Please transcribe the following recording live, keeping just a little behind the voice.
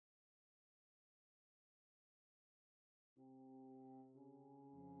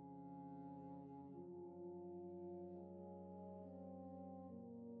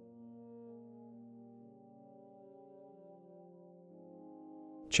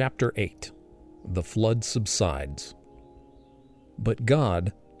Chapter 8. The Flood Subsides. But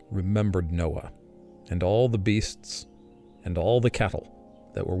God remembered Noah, and all the beasts, and all the cattle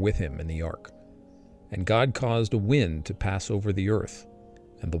that were with him in the ark. And God caused a wind to pass over the earth,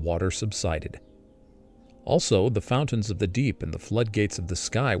 and the water subsided. Also the fountains of the deep and the floodgates of the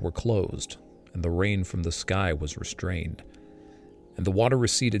sky were closed, and the rain from the sky was restrained. And the water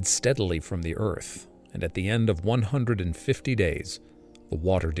receded steadily from the earth, and at the end of 150 days the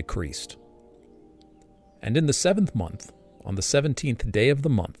water decreased. And in the 7th month, on the 17th day of the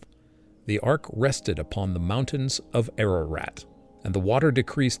month, the ark rested upon the mountains of Ararat, and the water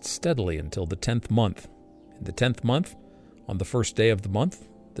decreased steadily until the 10th month. In the 10th month, on the 1st day of the month,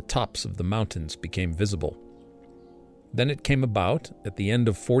 the tops of the mountains became visible. Then it came about, at the end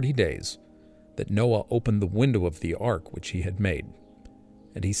of 40 days, that Noah opened the window of the ark which he had made.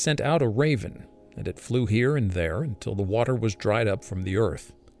 And he sent out a raven, and it flew here and there until the water was dried up from the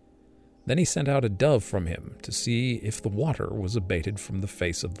earth. Then he sent out a dove from him to see if the water was abated from the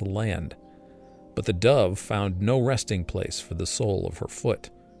face of the land. But the dove found no resting place for the sole of her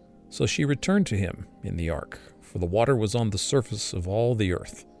foot. So she returned to him in the ark, for the water was on the surface of all the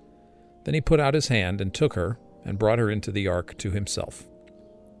earth. Then he put out his hand and took her, and brought her into the ark to himself.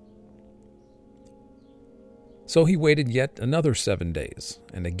 So he waited yet another 7 days,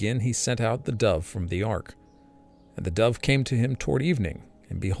 and again he sent out the dove from the ark. And the dove came to him toward evening,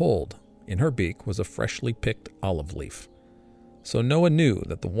 and behold, in her beak was a freshly picked olive leaf. So Noah knew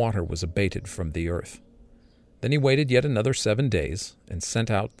that the water was abated from the earth. Then he waited yet another 7 days, and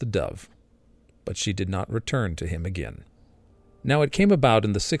sent out the dove. But she did not return to him again. Now it came about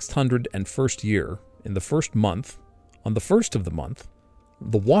in the 601st year, in the 1st month, on the 1st of the month,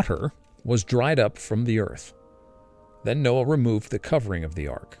 the water was dried up from the earth. Then Noah removed the covering of the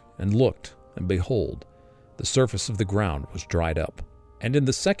ark, and looked, and behold, the surface of the ground was dried up. And in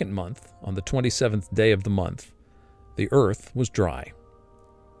the 2nd month, on the 27th day of the month, the earth was dry.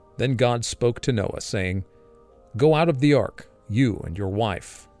 Then God spoke to Noah, saying, Go out of the ark, you and your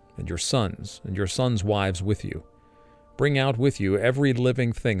wife, and your sons wives with you. Bring out with you every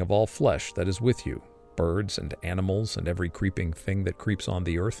living thing of all flesh that is with you, birds and animals, and every creeping thing that creeps on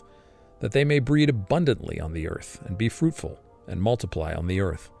the earth, that they may breed abundantly on the earth, and be fruitful, and multiply on the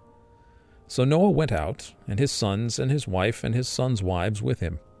earth. So Noah went out, and his sons and his wife and his sons' wives with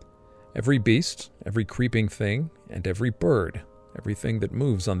him. Every beast, every creeping thing, and every bird, everything that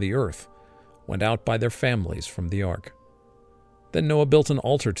moves on the earth, went out by their families from the ark. Then Noah built an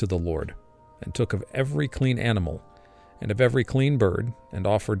altar to the Lord, and took of every clean animal, and of every clean bird, and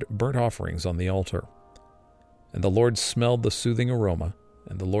offered burnt offerings on the altar. And the Lord smelled the soothing aroma,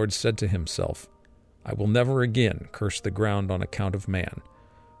 and the Lord said to himself, I will never again curse the ground on account of man,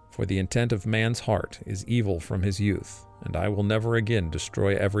 for the intent of man's heart is evil from his youth, and I will never again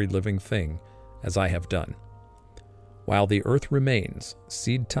destroy every living thing as I have done. While the earth remains,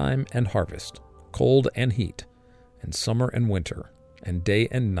 seed time and harvest, cold and heat, and summer and winter, and day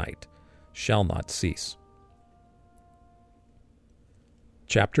and night shall not cease.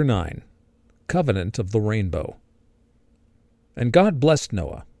 Chapter 9. Covenant of the Rainbow. And God blessed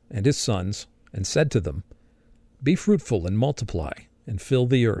Noah and his sons, and said to them, Be fruitful and multiply, and fill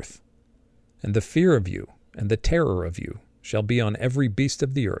the earth. And the fear of you and the terror of you shall be on every beast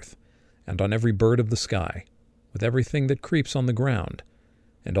of the earth, and on every bird of the sky, with everything that creeps on the ground,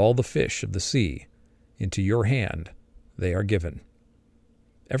 and all the fish of the sea. Into your hand they are given.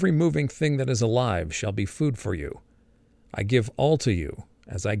 Every moving thing that is alive shall be food for you. I give all to you,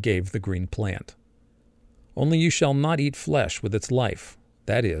 as I gave the green plant. Only you shall not eat flesh with its life,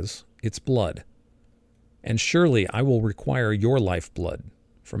 that is, its blood. And surely I will require your lifeblood.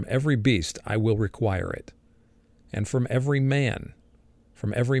 From every beast I will require it. And from every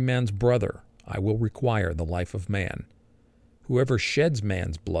man's brother, I will require the life of man. Whoever sheds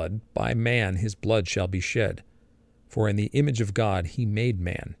man's blood, by man his blood shall be shed. For in the image of God he made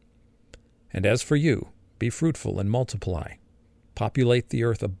man. And as for you, be fruitful and multiply. Populate the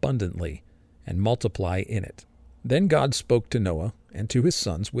earth abundantly, and multiply in it. Then God spoke to Noah and to his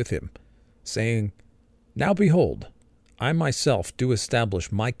sons with him, saying, Now behold, I myself do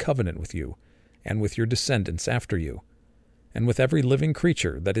establish my covenant with you, and with your descendants after you, and with every living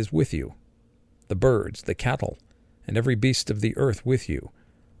creature that is with you, the birds, the cattle, and every beast of the earth with you,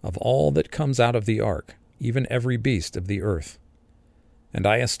 of all that comes out of the ark, even every beast of the earth. And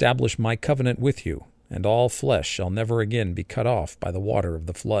I establish my covenant with you, and all flesh shall never again be cut off by the water of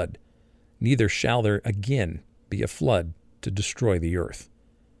the flood, neither shall there again be a flood to destroy the earth.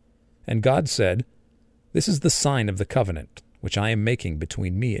 And God said, This is the sign of the covenant, which I am making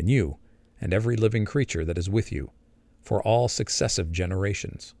between me and you, and every living creature that is with you, for all successive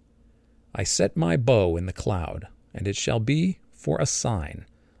generations. I set my bow in the cloud, and it shall be for a sign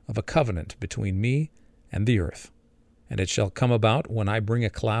of a covenant between me and the earth. And it shall come about when I bring a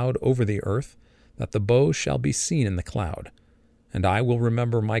cloud over the earth, that the bow shall be seen in the cloud. And I will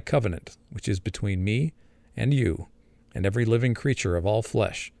remember my covenant, which is between me and you, and every living creature of all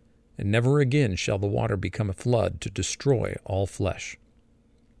flesh, and never again shall the water become a flood to destroy all flesh.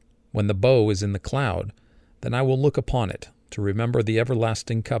 When the bow is in the cloud, then I will look upon it, to remember the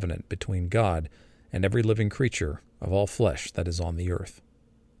everlasting covenant between God and every living creature of all flesh that is on the earth.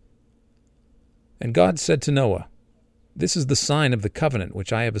 And God said to Noah, This is the sign of the covenant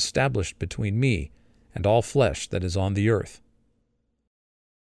which I have established between me and all flesh that is on the earth.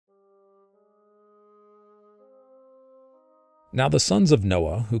 Now the sons of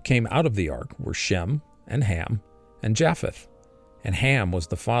Noah who came out of the ark were Shem, and Ham, and Japheth, and Ham was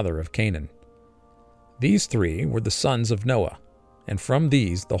the father of Canaan. These three were the sons of Noah, and from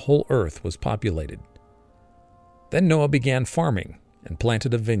these the whole earth was populated. Then Noah began farming, and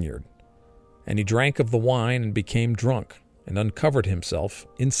planted a vineyard. And he drank of the wine and became drunk, and uncovered himself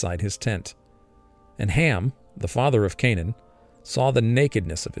inside his tent. And Ham, the father of Canaan, saw the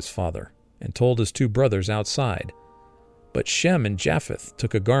nakedness of his father, and told his two brothers outside. But Shem and Japheth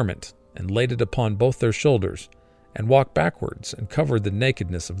took a garment, and laid it upon both their shoulders, and walked backwards, and covered the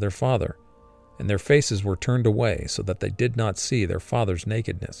nakedness of their father. And their faces were turned away, so that they did not see their father's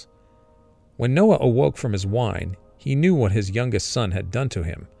nakedness. When Noah awoke from his wine, he knew what his youngest son had done to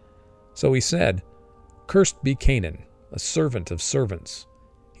him. So he said, Cursed be Canaan, a servant of servants.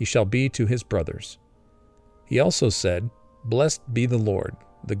 He shall be to his brothers. He also said, Blessed be the Lord,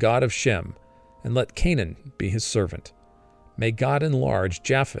 the God of Shem, and let Canaan be his servant. May God enlarge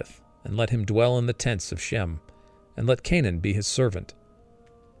Japheth, and let him dwell in the tents of Shem, and let Canaan be his servant.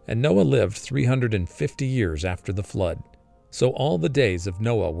 And Noah lived 350 years after the flood. So all the days of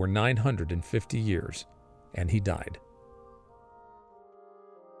Noah were 950 years, and he died.